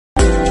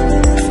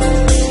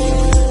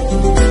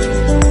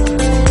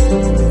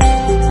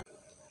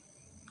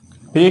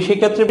প্রিয়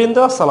শিক্ষার্থীবৃন্দ,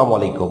 আসসালামু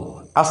আলাইকুম।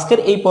 আজকের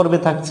এই পর্বে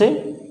থাকছে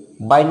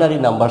বাইনারি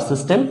নাম্বার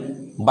সিস্টেম,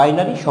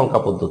 বাইনারি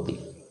সংখ্যা পদ্ধতি।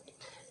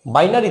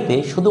 বাইনারিতে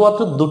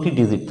শুধুমাত্র দুটি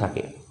ডিজিট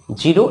থাকে,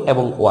 0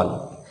 এবং 1,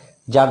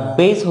 যার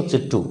বেস হচ্ছে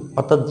 2,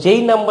 অর্থাৎ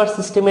যেই নাম্বার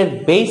সিস্টেমের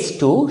বেস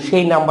 2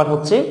 সেই নাম্বার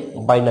হচ্ছে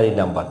বাইনারি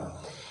নাম্বার।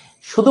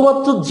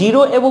 শুধুমাত্র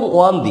 0 এবং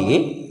 1 দিয়ে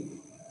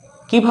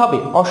কিভাবে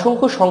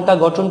অসংখ্য সংখ্যা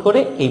গঠন করে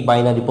এই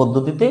বাইনারি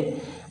পদ্ধতিতে,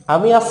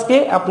 আমি আজকে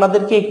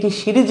আপনাদেরকে একটি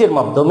সিরিজের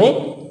মাধ্যমে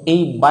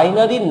এই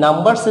বাইনারি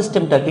নাম্বার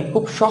সিস্টেমটাকে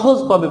খুব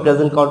সহজভাবে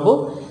প্রেজেন্ট করব।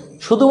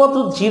 শুধুমাত্র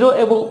 0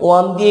 এবং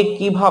 1 দিয়ে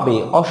কিভাবে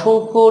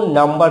অসংখ্য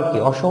নাম্বারকে,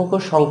 অসংখ্য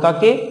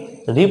সংখ্যাকে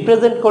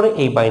রিপ্রেজেন্ট করে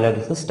এই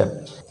বাইনারি সিস্টেম।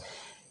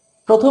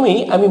 প্রথমেই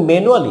আমি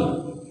ম্যানুয়ালি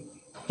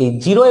এই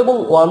 0 এবং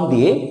 1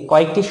 দিয়ে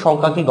কয়েকটি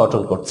সংখ্যাকে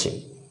গঠন করছি।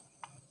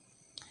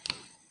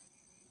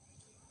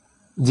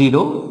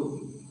 0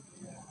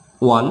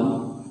 1,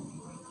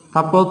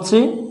 তারপর হচ্ছে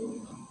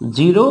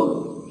 0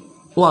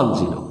 1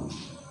 0,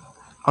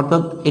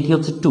 অর্থাৎ এটি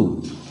হচ্ছে 2।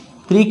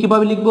 3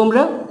 কিভাবে লিখবো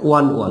আমরা?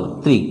 1 1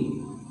 3।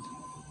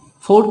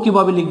 4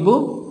 কিভাবে লিখবো?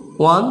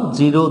 1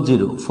 0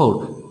 0 4।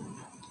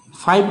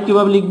 5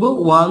 কিভাবে লিখবো?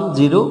 1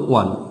 0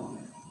 1।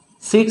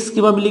 6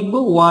 কিভাবে লিখবো?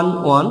 1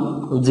 1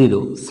 0।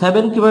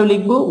 7 কিভাবে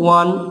লিখবো?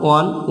 1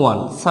 1 1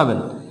 7।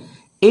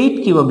 8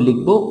 কিভাবে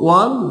লিখবো?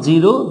 1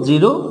 0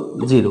 0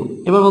 0।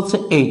 এবার হচ্ছে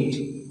 8।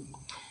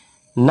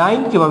 9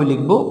 কিভাবে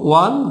লিখবো?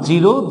 1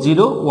 0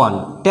 0 1।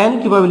 10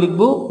 কিভাবে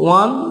লিখবো?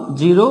 1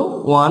 0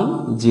 1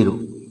 0।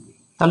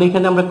 তাহলে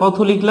এখানে আমরা কত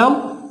লিখলাম?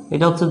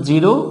 এটা হচ্ছে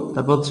 0,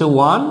 তারপর হচ্ছে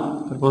 1,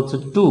 তারপর হচ্ছে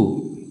 2,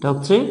 এটা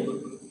হচ্ছে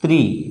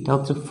 3, এটা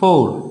হচ্ছে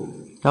 4,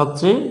 এটা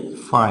হচ্ছে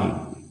 5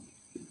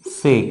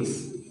 6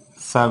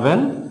 7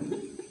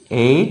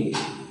 8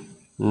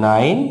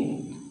 9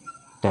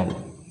 10।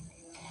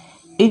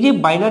 এই যে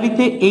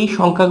বাইনারিতে এই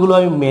সংখ্যাগুলো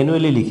আমি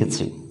ম্যানুয়ালি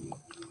লিখেছি,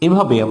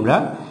 এভাবে আমরা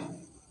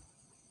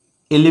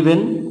 11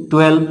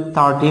 12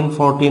 13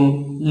 14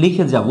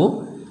 লিখে যাব।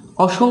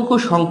 অসংখ্য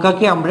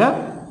সংখ্যাকে আমরা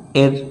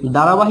এর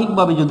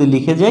ধারাবাহিকভাবে যদি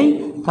লিখে যাই,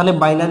 তাহলে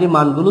বাইনারি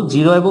মানগুলো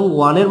 0 এবং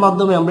 1 এর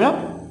মাধ্যমে আমরা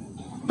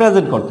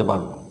প্রেজেন্ট করতে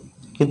পারব।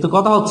 কিন্তু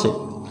কথা হচ্ছে,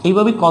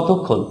 এইভাবে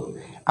কতক্ষণ,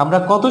 আমরা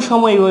কত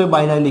সময় এইভাবে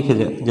বাইনারি লিখে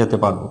যেতে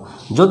পারবো?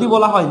 যদি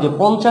বলা হয় যে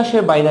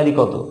 50-এর বাইনারি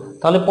কত,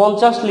 তাহলে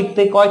 50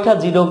 লিখতে কয়টা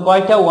 0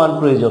 কয়টা 1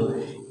 প্রয়োজন?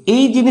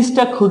 এই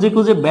জিনিসটা খুঁজে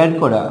খুঁজে বের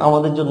করা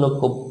আমাদের জন্য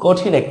খুব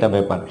কঠিন একটা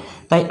ব্যাপার।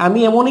 তাই আমি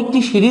এমন একটি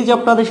সিরিজ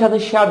আপনাদের সাথে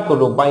শেয়ার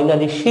করব,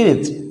 বাইনারি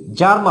সিরিজ,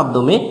 যার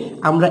মাধ্যমে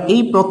আমরা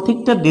এই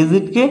প্রত্যেকটা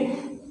ডিজিটকে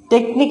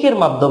টেকনিকের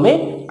মাধ্যমে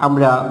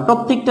আমরা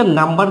প্রত্যেকটা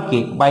নাম্বারকে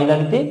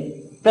বাইনারিতে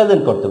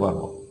প্রেজেন্ট করতে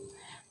পারবো।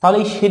 তাহলে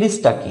এই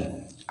সিরিজটা কি?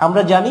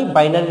 আমরা জানি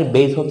বাইনারির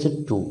বেস হচ্ছে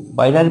 2,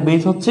 বাইনারির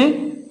বেস হচ্ছে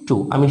 2।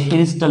 আমি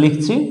সিরিজটা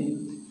লিখছি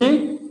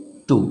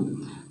 2।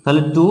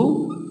 তাহলে 2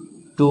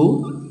 2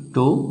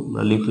 2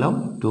 আমরা লিখলাম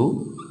 2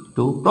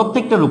 2।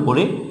 প্রত্যেকটার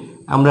উপরে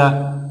আমরা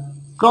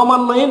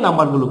ক্রমান্বয়ে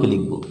নাম্বারগুলোকে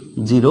লিখব,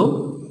 0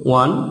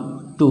 1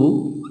 2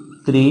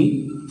 3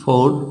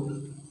 4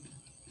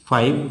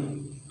 5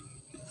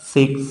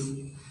 6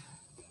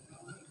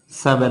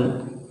 7।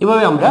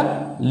 এভাবে আমরা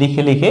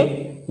লিখে লিখে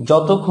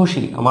যত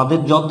খুশি, আমাদের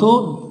যত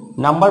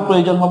নাম্বার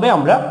প্রয়োজন হবে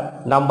আমরা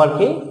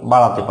নাম্বারকে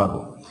বাড়াতে পারবো।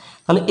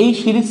 তাহলে এই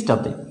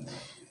সিরিজটাতে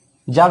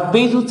যার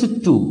বেস হচ্ছে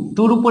 2,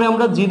 2-র উপরে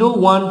আমরা 0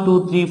 1 2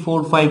 3 4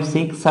 5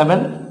 6 7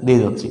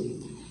 দিয়ে যাচ্ছি।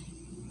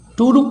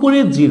 2-র উপরে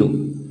 0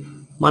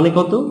 মানে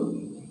কত?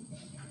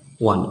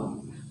 1।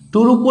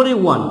 2-র উপরে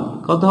 1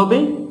 কত হবে?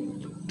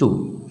 2।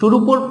 2-র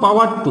উপর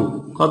পাওয়ার 2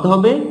 কত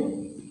হবে?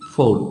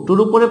 4। 2-র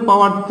উপরে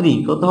পাওয়ার 3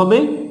 কত হবে?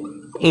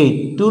 8।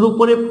 2-র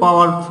উপরে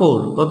পাওয়ার 4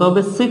 কত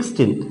হবে?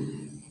 16।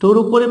 2-র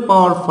উপরে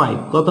পাওয়ার 5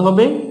 কত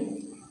হবে?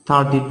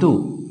 32।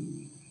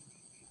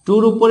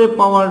 2-র উপরে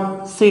পাওয়ার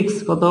 6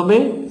 কত হবে?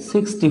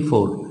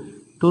 64।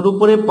 2-র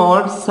উপরে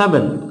পাওয়ার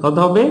 7 কত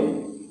হবে?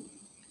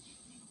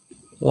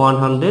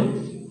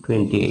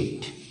 128,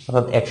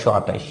 অর্থাৎ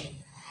 128।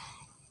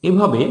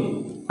 এভাবে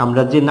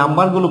আমরা যে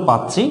নাম্বারগুলো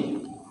পাচ্ছি,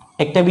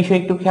 একটা বিষয়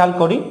একটু খেয়াল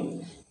করি।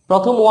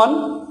 প্রথম 1,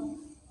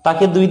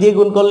 তাকে 2 দিয়ে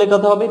গুণ করলে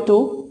কত হবে? 2।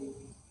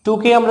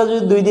 2কে আমরা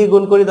যদি 2 দিয়ে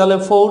গুণ করি তাহলে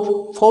 4,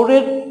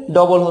 4-এর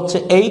ডবল হচ্ছে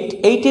 8,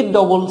 8-এর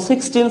ডবল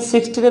 16,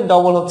 16-এর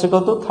ডবল হচ্ছে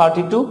কত?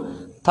 32,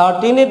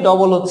 13-এর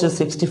ডবল হচ্ছে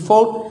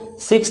 64,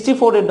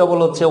 64-এর ডবল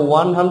হচ্ছে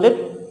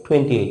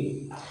 128।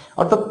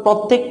 অর্থাৎ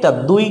প্রত্যেকটা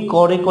 2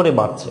 করে করে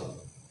বাড়ছে।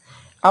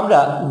 আমরা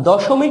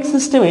দশমিক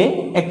সিস্টেমে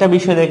একটা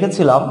বিষয়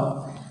রেখেছিলাম,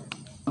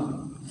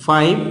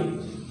 5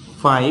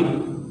 5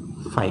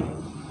 5।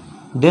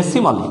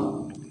 ডেসিমালে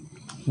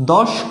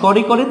 10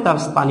 করে করে তার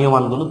স্থানীয়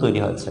মানগুলো তৈরি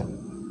হয়েছে।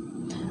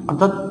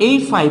 অর্থাৎ এই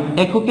 5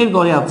 এককের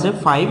গড়ে আছে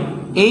 5,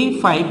 এই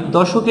 5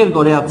 দশকের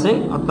গড়ে আছে,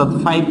 অর্থাৎ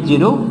 5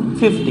 0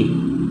 50।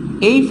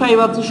 এই 5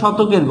 আছে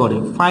শতকের গড়ে,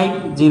 5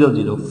 0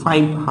 0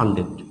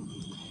 500।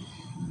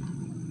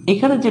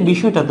 এখানে যে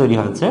বিষয়টা তৈরি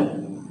হয়েছে,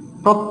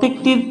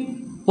 প্রত্যেকটির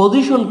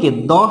পজিশনকে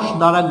 10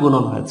 দ্বারা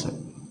গুণন হয়েছে।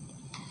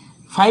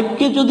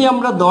 5কে যদি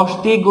আমরা 10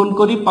 দিয়ে গুণ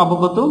করি পাবো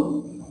কত?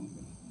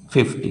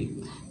 50।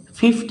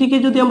 50কে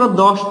যদি আমরা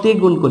 10 দিয়ে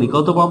গুণ করি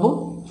কত পাবো?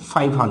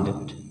 500।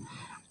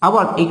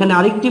 আবার এখানে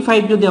আরেকটি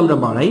 5 যদি আমরা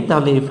বাড়াই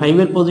তাহলে এই 5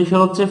 এর পজিশন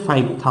হচ্ছে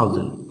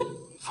 5000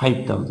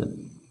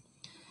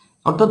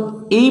 অর্থাৎ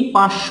এই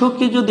 500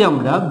 কে যদি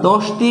আমরা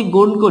 10 দিয়ে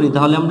গুণ করি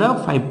তাহলে আমরা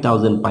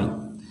 5000 পাই।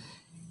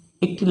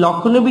 একটি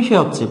লক্ষণীয় বিষয়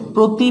হচ্ছে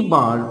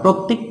প্রতিবার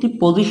প্রত্যেকটি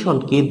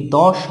পজিশনকে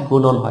 10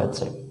 গুণন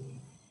হয়েছে।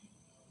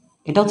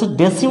 এটা হচ্ছে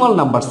ডেসিমাল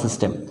নাম্বার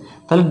সিস্টেম।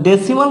 তাহলে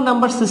ডেসিমাল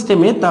নাম্বার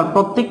সিস্টেমে তার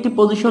প্রত্যেকটি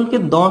পজিশনকে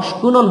 10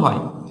 গুণন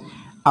হয়,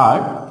 আর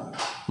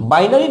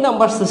বাইনারি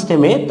নাম্বার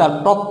সিস্টেমে তার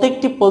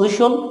প্রত্যেকটি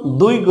পজিশন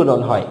 2 গুণন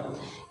হয়।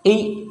 এই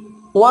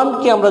 1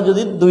 কে আমরা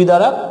যদি 2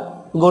 দ্বারা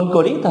গুণ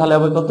করি তাহলে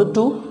হবে কত?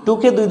 2, 2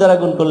 কে 2 দ্বারা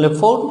গুণ করলে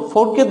 4,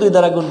 4 কে 2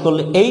 দ্বারা গুণ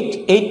করলে 8,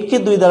 8 কে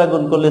 2 দ্বারা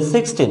গুণ করলে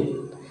 16,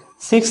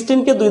 16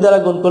 কে 2 দ্বারা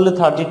গুণ করলে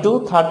 32,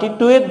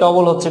 32 এর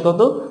ডবল হচ্ছে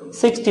কত?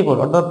 64।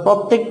 অর্থাৎ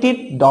প্রত্যেকটি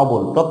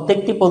ডবল,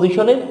 প্রত্যেকটি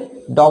পজিশনের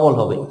ডবল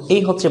হবে।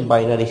 এই হচ্ছে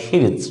বাইনারি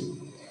সিরিজ।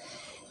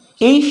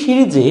 এই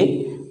সিরিজে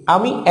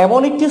আমি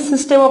এমন একটি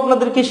সিস্টেম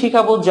আপনাদেরকে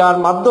শেখাবো যার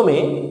মাধ্যমে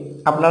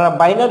আপনারা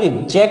বাইনারির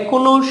যে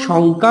কোনো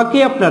সংখ্যাকে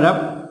আপনারা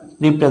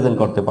রিপ্রেজেন্ট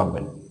করতে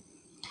পারবেন।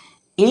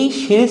 এই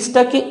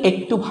সিরিজটাকে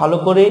একটু ভালো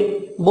করে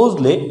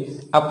বুঝলে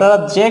আপনারা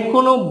যে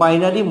কোনো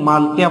বাইনারি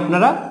মানকে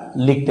আপনারা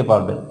লিখতে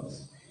পারবেন।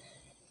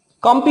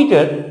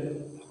 কম্পিউটার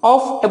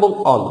অফ এবং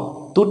অন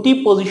দুটি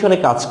পজিশনে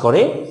কাজ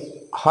করে,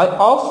 হয়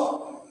অফ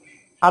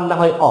আর না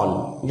হয় অন।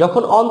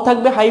 যখন অন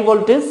থাকবে হাই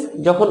ভোল্টেজ,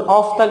 যখন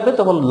অফ থাকবে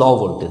তখন লো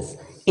ভোল্টেজ।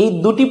 এই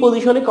দুটি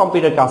পজিশনে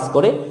কম্পিউটার কাজ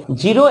করে।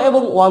 0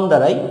 এবং 1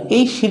 দ্বারাই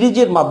এই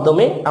সিরিজের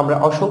মাধ্যমে আমরা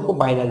অসংখ্য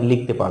বাইনারি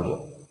লিখতে পারবো।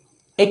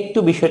 একটু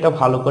বিষয়টা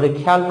ভালো করে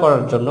খেয়াল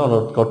করার জন্য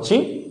অনুরোধ করছি।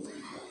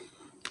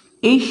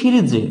 এই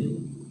সিরিজে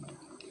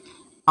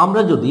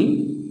আমরা যদি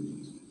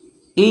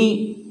এই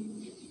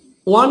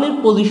 1 এর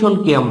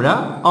পজিশনকে আমরা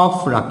অফ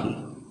রাখি,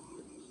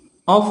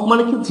 অফ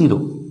মানে কি? 0,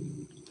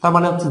 তার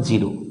মানে হচ্ছে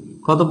 0।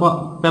 কত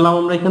পেলাম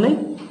আমরা এখানে?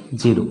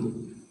 0।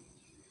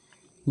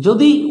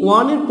 যদি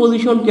 1 এর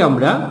পজিশনকে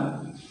আমরা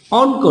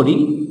অন করি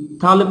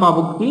তাহলে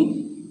পাবো কি?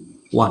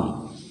 1।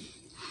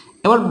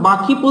 এবার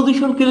বাকি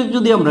পজিশনকে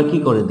যদি আমরা কি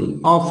করে দিই?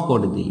 অফ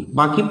করে দিই।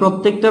 বাকি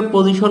প্রত্যেকটার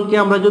পজিশনকে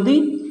আমরা যদি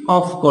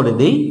অফ করে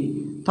দেই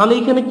তাহলে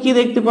এখানে কি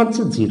দেখতে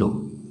পাচ্ছি? 0।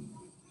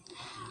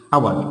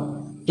 আবার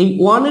এই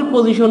 1 এর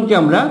পজিশনকে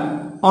আমরা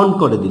অন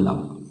করে দিলাম,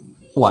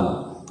 1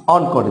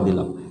 অন করে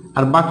দিলাম,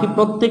 আর বাকি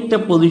প্রত্যেকটা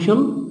পজিশন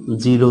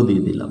 0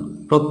 দিয়ে দিলাম,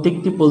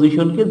 প্রত্যেকটি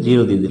পজিশনকে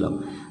 0 দিয়ে দিলাম।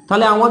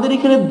 তাহলে আমাদের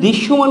এখানে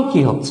দৃশ্যমান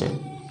কি হচ্ছে?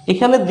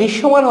 এখানে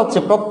দৃশ্যমান হচ্ছে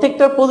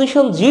প্রত্যেকটার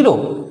পজিশন 0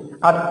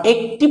 আর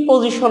একটি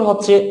পজিশন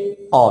হচ্ছে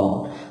অন।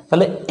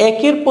 তাহলে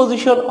একের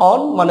পজিশন অন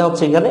মানে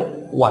হচ্ছে এখানে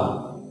 1।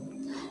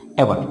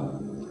 এবার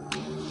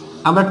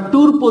আমরা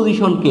 2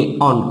 পজিশনকে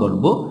অন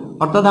করব,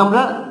 অর্থাৎ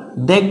আমরা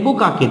দেখব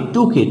কাকে?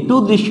 2 কে। 2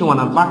 দৃশ্যমান,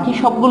 আর বাকি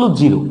সবগুলো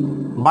 0,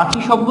 বাকি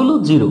সবগুলো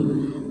 0।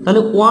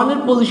 তাহলে 1 এর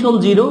পজিশন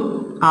 0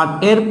 আর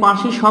এর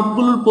পাশে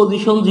সবগুলোর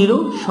পজিশন 0,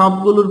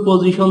 সবগুলোর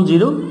পজিশন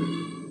 0।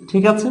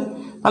 ঠিক আছে?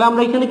 তাহলে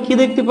আমরা এখানে কি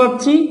দেখতে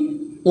পাচ্ছি?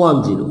 1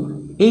 0।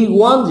 এই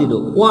 1 0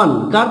 1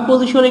 কার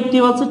পজিশন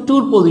অ্যাক্টিভ আছে? 2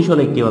 পজিশন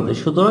অ্যাক্টিভ আছে,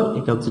 সুতরাং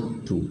এটা হচ্ছে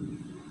 2।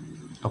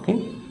 ওকে,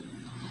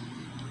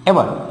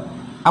 এবার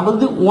আমরা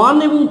যদি 1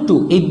 এবং 2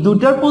 এই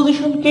দুটার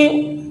পজিশনকে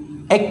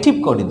অ্যাক্টিভ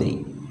করে দেই,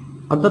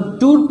 অর্থাৎ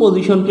 2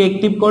 পজিশনকে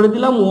অ্যাক্টিভ করে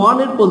দিলাম, 1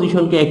 এর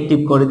পজিশনকে অ্যাক্টিভ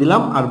করে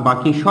দিলাম, আর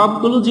বাকি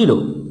সবগুলো 0,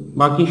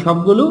 বাকি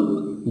সবগুলো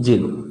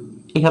 0।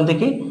 এখান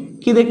থেকে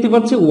কি দেখতে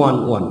পাচ্ছি? 1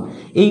 1।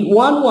 এই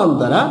 1 1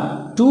 দ্বারা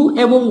 2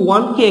 এবং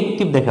 1 কে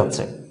অ্যাক্টিভ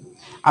দেখাচ্ছে,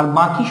 আর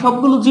বাকি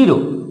সবগুলো 0,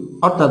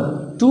 অর্থাৎ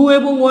 2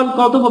 এবং 1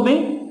 কত হবে?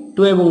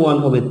 2 এবং 1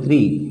 হবে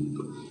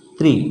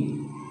 3।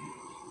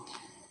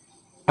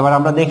 এবার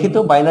আমরা দেখি তো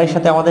বাইনারির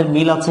সাথে আমাদের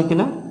মিল আছে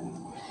কিনা।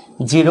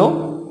 0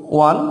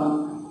 1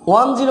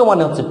 1 0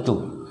 মানে হচ্ছে 2।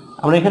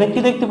 আমরা এখানে কি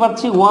দেখতে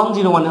পাচ্ছি? 1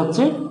 0 মানে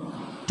হচ্ছে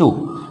 2,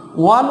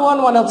 1 1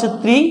 মানে হচ্ছে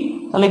 3,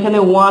 তাহলে এখানে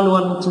 1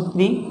 1 হচ্ছে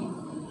 3।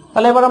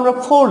 তাহলে এবার আমরা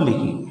 4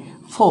 লিখি।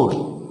 4,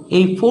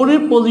 এই 4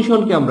 এর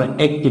পজিশনকে আমরা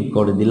অ্যাক্টিভ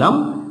করে দিলাম।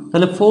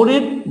 তাহলে 4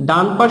 এর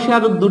ডান পাশে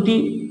আরো দুটি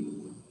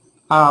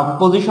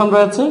পজিশন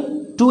রয়েছে,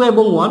 2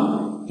 এবং 1।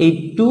 এই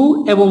 2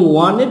 এবং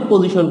 1 এর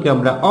পজিশনকে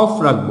আমরা অফ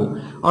রাখবো,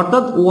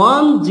 অর্থাৎ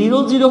 1 0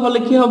 0 হলে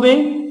কি হবে?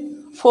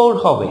 4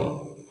 হবে।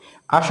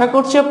 আশা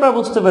করছি আপনারা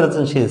বুঝতে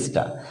পেরেছেন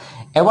সিরিজটা।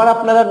 এবার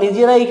আপনারা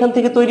নিজেরা এখান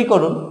থেকে তৈরি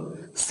করুন।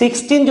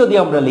 16 যদি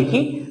আমরা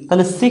লিখি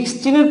তাহলে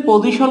 16 এর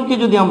পজিশনকে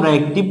যদি আমরা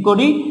অ্যাক্টিভ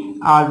করি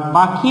আর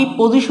বাকি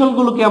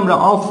পজিশনগুলোকে আমরা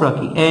অফ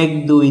রাখি, 1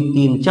 2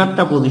 3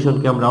 4টা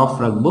পজিশনকে আমরা অফ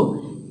রাখবো।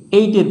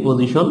 8 এর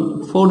পজিশন,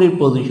 4 এর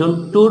পজিশন,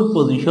 2 এর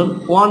পজিশন,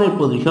 1 এর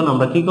পজিশন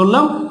আমরা কি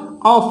করলাম?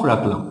 অফ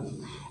রাখলাম।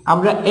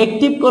 আমরা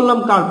অ্যাক্টিভ করলাম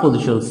কার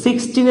পজিশন?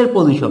 16 এর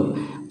পজিশন।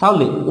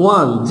 তাহলে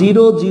 1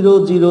 0 0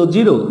 0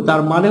 0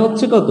 তার মানে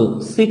হচ্ছে কত?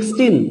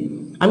 16।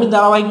 আমি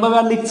ধারাবাহিকভাবে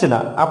আর লিখছি না,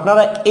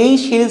 আপনারা এই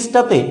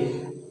সিরিজটাতে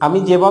আমি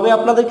যেভাবে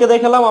আপনাদেরকে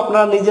দেখালাম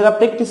আপনারা নিজেরা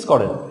প্র্যাকটিস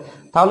করেন,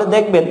 তাহলে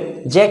দেখবেন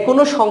যে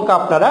কোনো সংখ্যা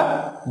আপনারা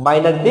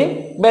বাইনারিতে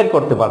বের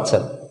করতে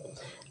পারছেন।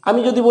 আমি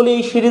যদি বলি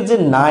এই সিরিজে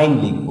 9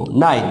 লিখব,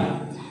 9,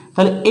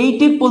 তাহলে 8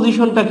 এর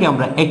পজিশনটাকে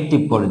আমরা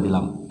অ্যাক্টিভ করে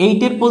দিলাম। 8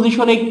 এর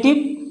পজিশন অ্যাক্টিভ,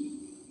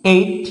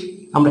 8,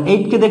 আমরা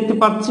 8 কে দেখতে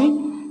পাচ্ছি।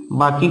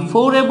 বাকি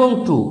 4 এবং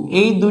 2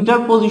 এই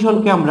দুইটার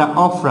পজিশনকে আমরা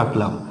অফ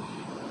রাখলাম।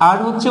 আর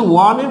হচ্ছে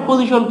 1 এর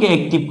পজিশনকে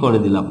অ্যাক্টিভ করে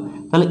দিলাম,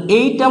 তাহলে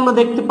 8 আমরা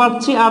দেখতে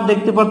পাচ্ছি আর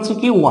দেখতে পাচ্ছি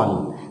কি 1,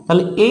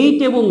 তাহলে 8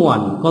 এবং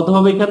 1 কত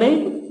হবে এখানে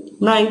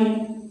 9,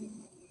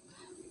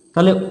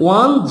 তাহলে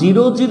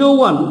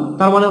 1001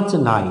 তার মানে হচ্ছে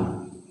 9।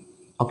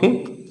 ওকে,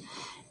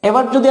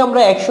 এবার যদি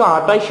আমরা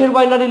 128 এর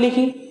বাইনারি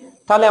লিখি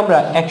তাহলে আমরা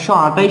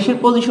 128 এর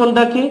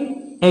পজিশনটাকে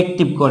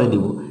অ্যাক্টিভ করে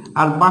দিব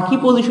আর বাকি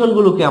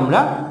পজিশনগুলোকে আমরা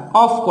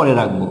অফ করে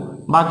রাখবো।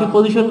 বাকি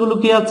পজিশনগুলো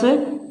কি আছে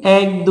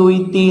 1 2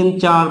 3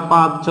 4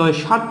 5 6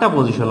 7টা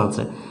পজিশন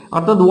আছে,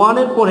 অর্থাৎ 1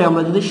 এর পরে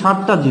আমরা যদি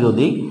 7টা জিরো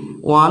দিই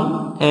 1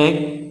 1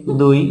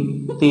 2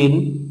 3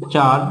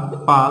 4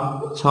 5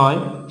 6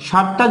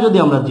 7টা যদি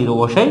আমরা জিরো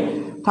বসাই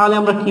তাহলে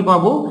আমরা কি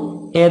পাবো,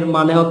 এর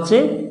মানে হচ্ছে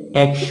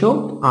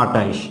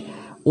 128,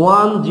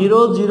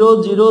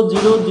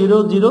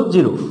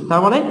 10000000,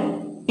 তার মানে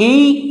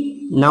এই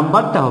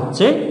নাম্বারটা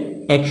হচ্ছে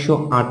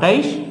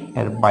 128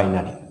 এর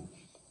বাইনারি।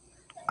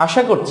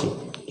 আশা করছি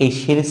এই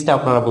সিরিজটা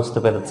আপনারা বুঝতে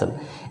পেরেছেন।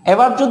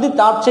 এবার যদি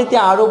তার চাইতে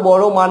আরো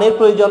বড় মানের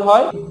প্রয়োজন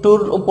হয়, 2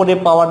 এর উপরে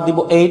পাওয়ার দিব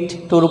 8,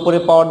 2 এর উপরে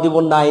পাওয়ার দিব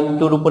 9,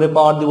 2 এর উপরে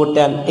পাওয়ার দিব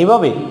 10,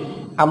 এভাবে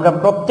আমরা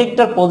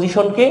প্রত্যেকটার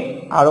পজিশনকে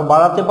আরো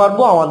বাড়াতে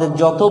পারবো আমাদের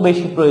যত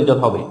বেশি প্রয়োজন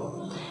হবে।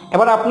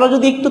 এবার আপনারা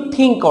যদি একটু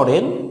থিঙ্ক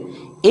করেন,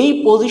 এই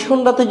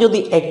পজিশনটাতে যদি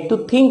একটু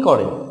থিঙ্ক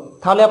করেন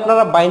তাহলে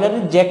আপনারা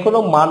বাইনারির যে কোনো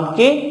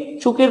মানকে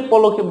চোখের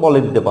পলকে বলে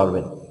দিতে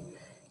পারবেন।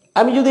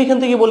 আমি যদি এখান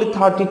থেকে বলি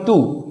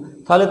 32,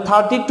 তাহলে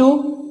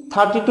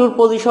 32 এর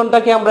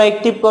পজিশনটাকে আমরা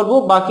অ্যাক্টিভ করব,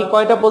 বাকি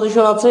কয়টা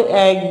পজিশন আছে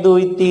 1 2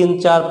 3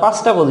 4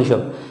 5টা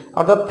পজিশন,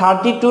 অর্থাৎ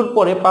 32 এর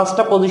পরে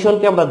 5টা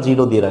পজিশনকে আমরা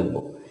জিরো দিয়ে রাখবো।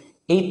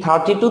 এই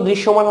 32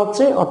 দৃশ্যমান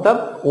হচ্ছে, অর্থাৎ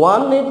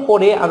 1 এর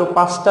পরে আরো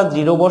 5টা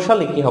জিরো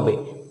বসালে কি হবে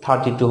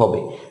 32 হবে।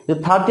 যদি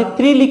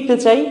 33 লিখতে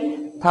চাই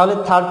তাহলে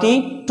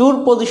 32 এর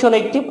পজিশন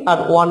অ্যাক্টিভ আর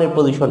 1 এর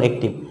পজিশন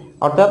অ্যাক্টিভ,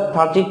 অর্থাৎ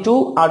 32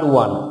 আর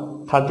 1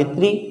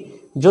 33।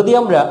 যদি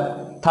আমরা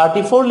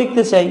 34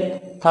 লিখতে চাই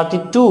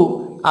 32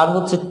 আর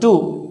হচ্ছে 2,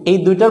 এই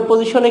দুইটার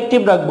পজিশন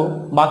অ্যাক্টিভ রাখবো,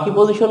 বাকি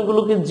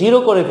পজিশনগুলোকে জিরো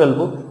করে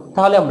ফেলবো,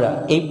 তাহলে আমরা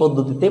এই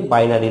পদ্ধতিতে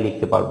বাইনারি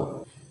লিখতে পারবো।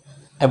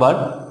 এবার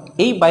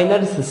এই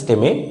বাইনারি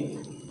সিস্টেমে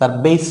তার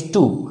বেস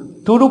 2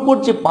 এর উপর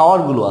যে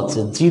পাওয়ারগুলো আছে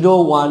 0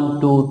 1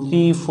 2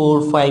 3 4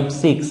 5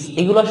 6,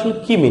 এগুলো আসলে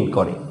কি মিন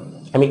করে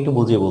আমি একটু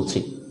বুঝিয়ে বলছি।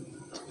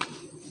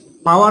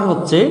 পাওয়ার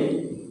হচ্ছে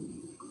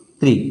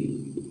 3,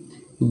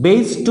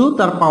 বেস 2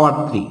 তার পাওয়ার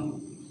 3,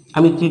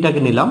 আমি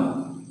 3টাকে নিলাম,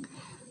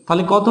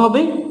 তাহলে কত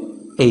হবে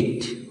 8।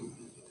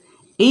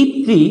 এই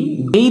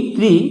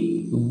 3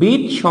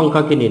 বিট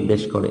সংখ্যাকে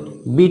নির্দেশ করে,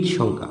 বিট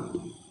সংখ্যা,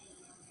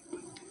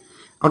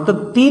 অর্থাৎ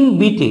 3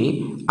 বিটে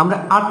আমরা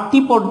 8টি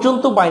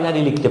পর্যন্ত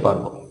বাইনারি লিখতে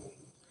পারবো।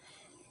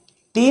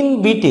 3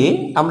 বিটে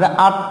আমরা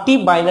 8টি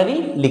বাইনারি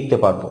লিখতে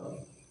পারবো।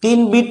 3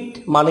 বিট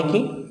মানে কি,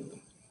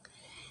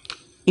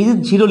 এই যে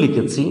 0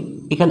 লিখেছি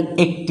এখানে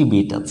একটি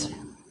বিট আছে,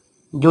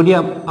 যদি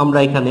আমরা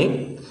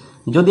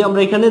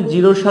এখানে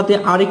 0-র সাথে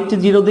আরেকটি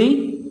 0 দেই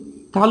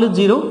তাহলে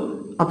 0,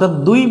 অর্থাৎ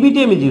 2 বিটে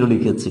আমি 0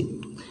 লিখেছি।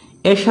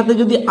 এর সাথে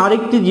যদি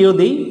আরেকটি 0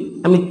 দেই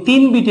আমি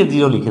 3 বিটে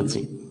 0 লিখেছি।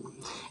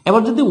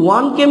 এবার যদি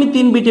 1কে আমি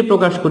 3 বিটে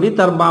প্রকাশ করি,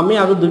 তার বামে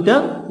আরো 2টা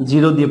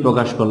 0 দিয়ে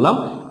প্রকাশ করলাম।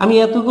 আমি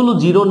এতগুলো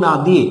 0 না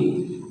দিয়ে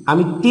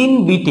আমি 3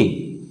 বিটে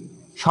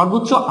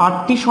সর্বোচ্চ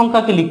 8টি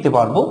সংখ্যাকে লিখতে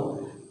পারবো,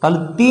 তাহলে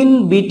 3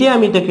 বিটে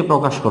আমি এটাকে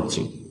প্রকাশ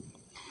করছি।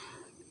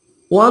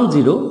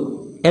 10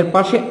 এর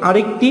পাশে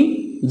আরেকটি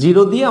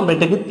 0 দিয়ে আমরা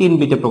এটাকে 3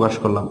 বিটে প্রকাশ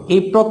করলাম।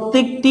 এই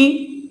প্রত্যেকটি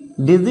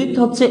ডিজিট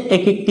হচ্ছে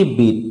এক একটি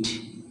বিট,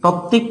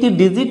 প্রত্যেকটি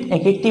ডিজিট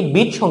এক একটি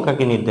বিট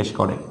সংখ্যাকে নির্দেশ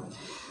করে।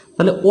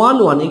 তাহলে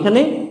 11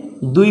 এখানে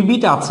 2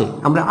 বিট আছে,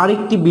 আমরা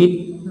আরেকটি বিট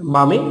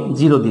বামে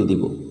 0 দিয়ে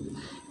দিব।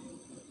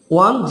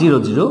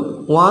 100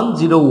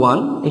 101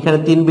 এখানে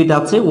 3 বিট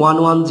আছে,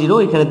 110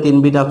 এখানে 3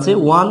 বিট আছে,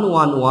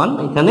 111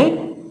 এখানে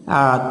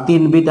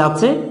 3 বিট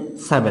আছে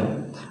 7,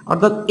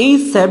 অর্থাৎ এই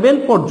 7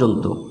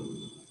 পর্যন্ত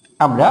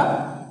আমরা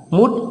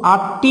মোট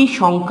 8টি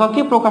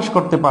সংখ্যাকে প্রকাশ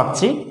করতে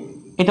পারছি।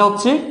 এটা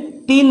হচ্ছে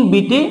 3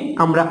 বিটে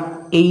আমরা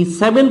এই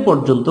 7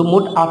 পর্যন্ত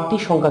মোট 8টি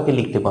সংখ্যাকে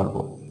লিখতে পারবো।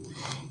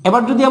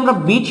 এবার যদি আমরা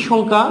বিট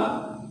সংখ্যা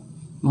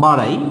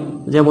বাড়াই,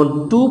 যেমন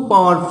 2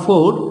 পাওয়ার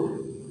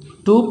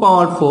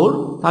 4,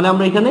 তাহলে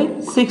আমরা এখানে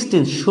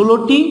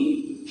 16টি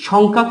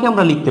সংখ্যাকে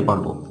আমরা লিখতে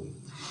পারবো।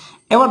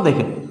 এবার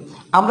দেখেন,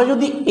 আমরা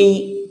যদি এই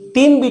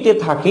 3 বিটে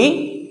থাকি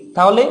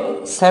তাহলে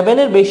 7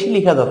 এর বেশি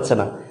লেখা যাচ্ছে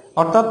না,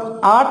 অর্থাৎ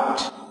 8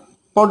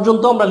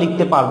 পর্যন্ত আমরা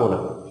লিখতে পারবো না।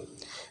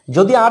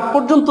 যদি 8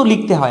 পর্যন্ত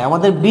লিখতে হয়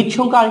আমাদের বিট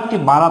সংখ্যা আরেকটি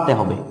বাড়াতে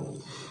হবে,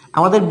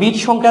 আমাদের বিট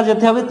সংখ্যা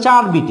যেতে হবে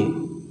 4 বিটে।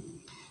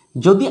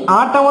 যদি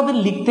 8 আমাদের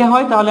লিখতে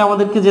হয় তাহলে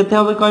আমাদেরকে যেতে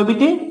হবে কয়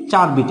বিটে,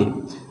 4 বিটে।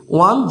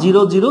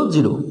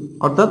 1000,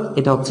 অর্থাৎ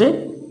এটা হচ্ছে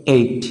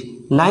 8।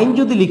 9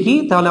 যদি লিখি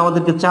তাহলে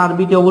আমাদেরকে 4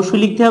 বিটে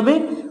অবশ্যই লিখতে হবে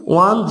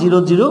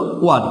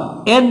 1001।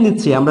 এর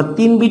নিচে আমরা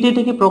 3 বিটে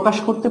এটাকে প্রকাশ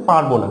করতে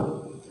পারবো না।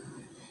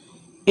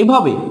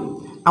 এভাবে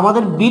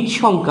আমাদের বিট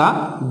সংখ্যা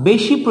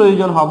বেশি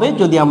প্রয়োজন হবে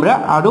যদি আমরা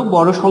আরো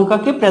বড়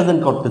সংখ্যাকে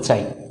প্রেজেন্ট করতে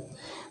চাই।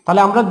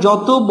 তাহলে আমরা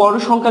যত বড়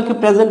সংখ্যাকে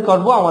প্রেজেন্ট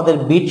করব আমাদের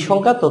বিট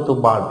সংখ্যা তত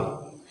বাড়বে।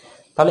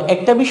 তাহলে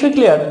একটা বিষয়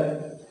ক্লিয়ার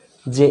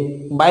যে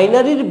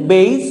বাইনারির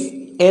বেস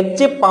এর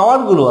যে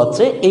পাওয়ারগুলো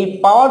আছে এই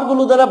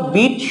পাওয়ারগুলো দ্বারা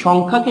বিট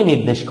সংখ্যাকে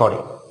নির্দেশ করে।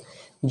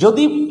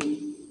 যদি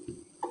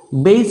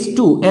বেস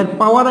 2 এর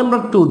পাওয়ার আমরা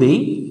 2 দেই,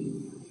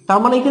 তার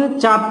মানে এখানে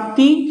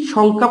 4টি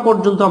সংখ্যা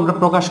পর্যন্ত আমরা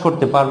প্রকাশ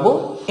করতে পারবো,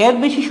 এর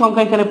বেশি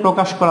সংখ্যা এখানে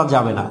প্রকাশ করা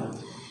যাবে না।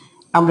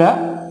 আমরা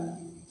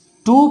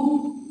 2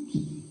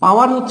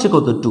 পাওয়ার হচ্ছে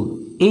কত 2,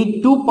 এই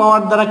 2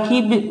 পাওয়ার দ্বারা কি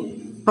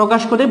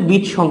প্রকাশ করে?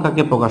 বিট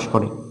সংখ্যাকে প্রকাশ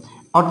করে।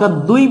 অর্থাৎ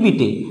 2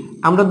 বিটে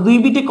আমরা 2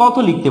 বিটে কত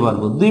লিখতে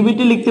পারবো? 2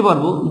 বিটে লিখতে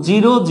পারবো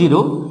 0 0,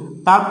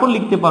 তারপর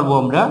লিখতে পারবো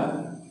আমরা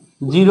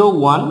 0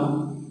 1,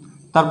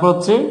 তারপর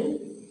হচ্ছে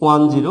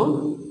 1 0,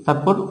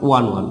 তারপর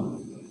 1 1।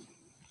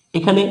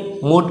 এখানে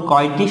মোট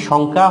কয়টি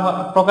সংখ্যা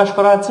প্রকাশ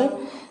করা আছে?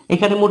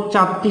 এখানে মোট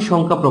 4টি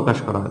সংখ্যা প্রকাশ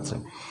করা আছে।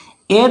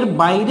 এর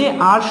বাইরে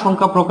আর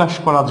সংখ্যা প্রকাশ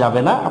করা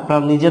যাবে না।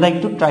 আপনারা নিজেরা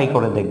একটু ট্রাই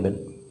করে দেখবেন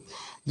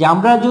যে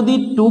আমরা যদি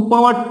 2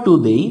 পাওয়ার 2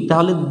 দেই,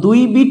 তাহলে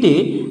 2 বিটে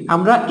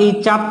আমরা এই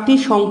 4টি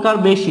সংখ্যার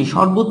বেশি,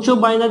 সর্বোচ্চ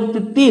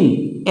বাইনারিতে 3,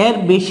 এর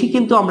বেশি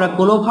কিন্তু আমরা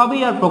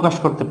কোনোভাবেই আর প্রকাশ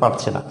করতে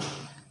পারছি না।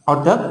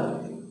 অর্থাৎ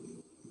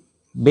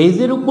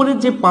বেজের উপরে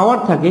যে পাওয়ার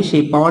থাকে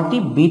সেই পাওয়ারটি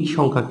বিট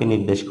সংখ্যাকে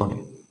নির্দেশ করে।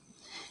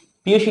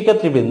 প্রিয়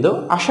শিক্ষার্থীবৃন্দ,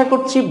 আশা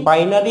করছি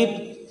বাইনারির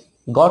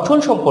গঠন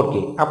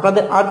সম্পর্কে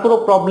আপনাদের আর কোনো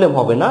প্রবলেম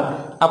হবে না।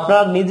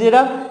 আপনারা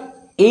নিজেরা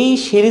এই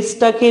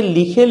সিরিজটাকে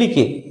লিখে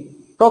লিখে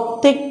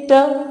প্রত্যেকটা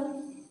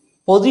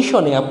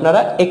পজিশনে আপনারা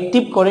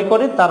অ্যাক্টিভ করে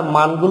করে তার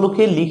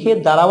মানগুলোকে লিখে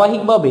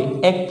ধারাবাহিকভাবে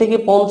 1 থেকে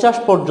 50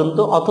 পর্যন্ত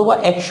অথবা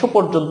 100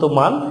 পর্যন্ত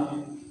মান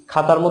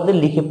খাতার মধ্যে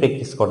লিখে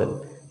প্র্যাকটিস করেন,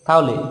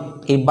 তাহলে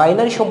এই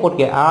বাইনারি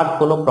সম্পর্কে আর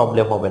কোনো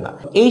প্রবলেম হবে না।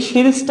 এই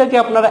সিরিজটাকে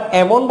আপনারা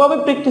এমনভাবে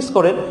প্র্যাকটিস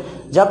করেন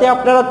যাতে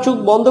আপনারা চোখ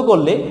বন্ধ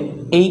করলে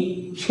এই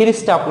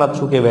সিরিজটা আপনার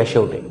চোখে ভেসে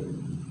ওঠে,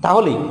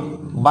 তাহলেই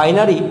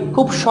বাইনারি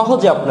খুব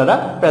সহজে আপনারা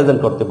প্রেজেন্ট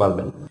করতে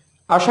পারবেন।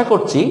 আশা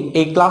করছি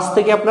এই ক্লাস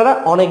থেকে আপনারা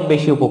অনেক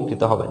বেশি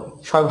উপকৃত হবেন।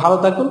 সবাই ভালো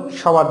থাকুন,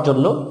 সবার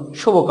জন্য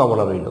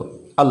শুভকামনা রইল।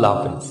 আল্লাহ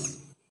হাফেজ।